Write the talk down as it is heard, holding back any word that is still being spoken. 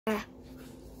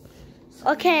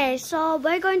Okay, so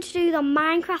we're going to do the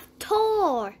Minecraft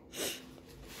tour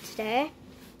today.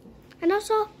 And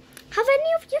also, have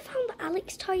any of you found the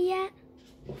Alex toy yet?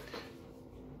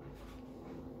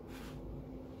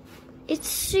 It's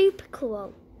super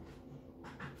cool.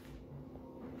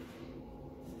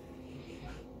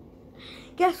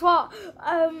 Guess what?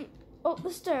 Up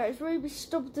the stairs, Ruby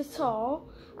stubbed the toe,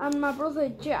 and my brother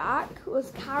Jack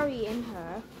was carrying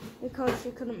her because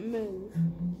she couldn't move.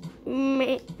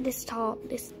 This toy.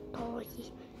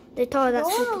 The toy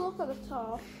that's super. Look at the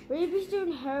toe. Ruby's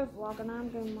doing her vlog, and I'm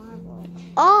doing my vlog.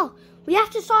 Oh, we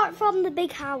have to start from the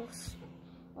big house.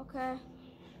 Okay.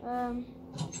 Well,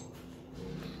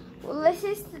 let's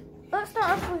start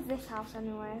off with this house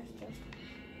anyway.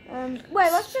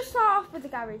 Wait, let's just start off with the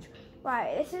garage.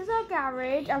 Right, this is our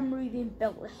garage, and Ruby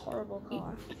built this horrible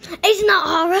car. It's not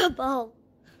horrible.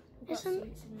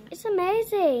 It's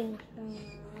amazing.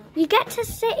 You get to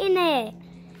sit in it.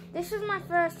 This is my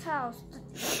first house.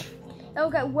 It'll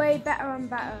get way better and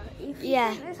better. If you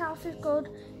think this house is good,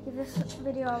 give this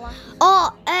video a like.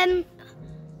 Oh, I didn't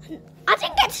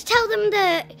get to tell them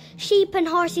the sheep and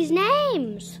horses'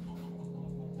 names.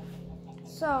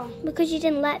 So, because you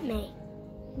didn't let me.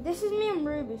 This is me and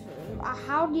Ruby's room.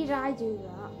 How did I do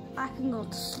that? I can go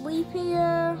to sleep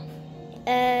here.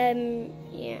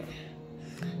 Yeah.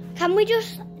 Can we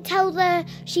just tell the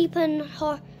sheep and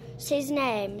horses'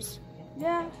 names?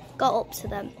 Yeah. Got up to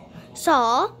them.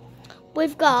 So,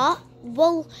 we've got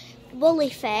Woolly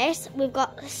Face, we've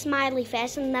got Smiley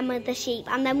Face, and then with the sheep,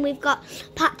 and then we've got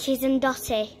Patches and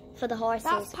Dotty for the horses.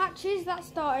 That's Patches, that's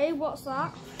Dotty. What's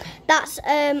that?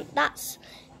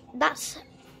 That's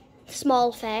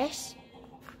Small Face,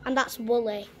 and that's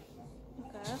Woolly.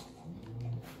 Okay.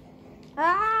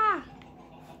 Ah!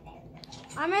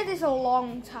 I made this a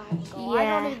long time ago. Yeah.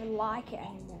 I don't even like it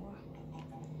anymore.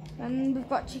 And we've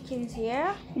got chickens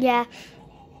here. Yeah.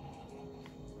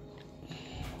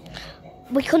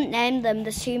 We couldn't name them,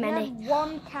 there's too many. We have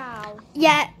one cow.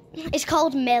 Yeah, it's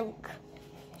called Milk.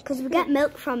 Because we get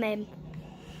milk from him.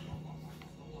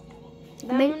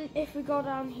 Then if we go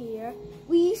down here,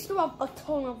 we used to have a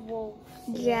ton of wolves.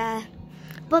 Yeah.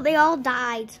 But they all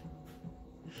died.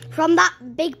 From that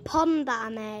big pond that I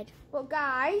made. But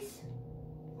guys,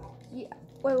 wait,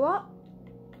 what?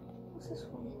 What's this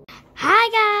one?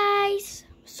 Hi guys.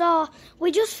 So,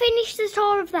 we just finished the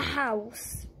tour of the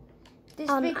house. This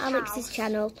On big Alex's house.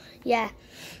 channel. Yeah.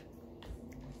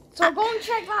 So go and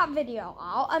check that video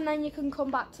out, and then you can come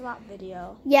back to that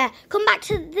video. Yeah, come back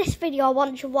to this video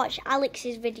once you watch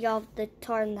Alex's video of the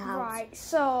tour in the house. Right,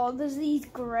 so there's these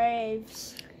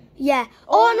graves. Yeah.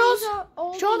 Oh, and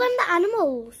also show them the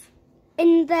animals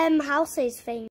in them houses thing.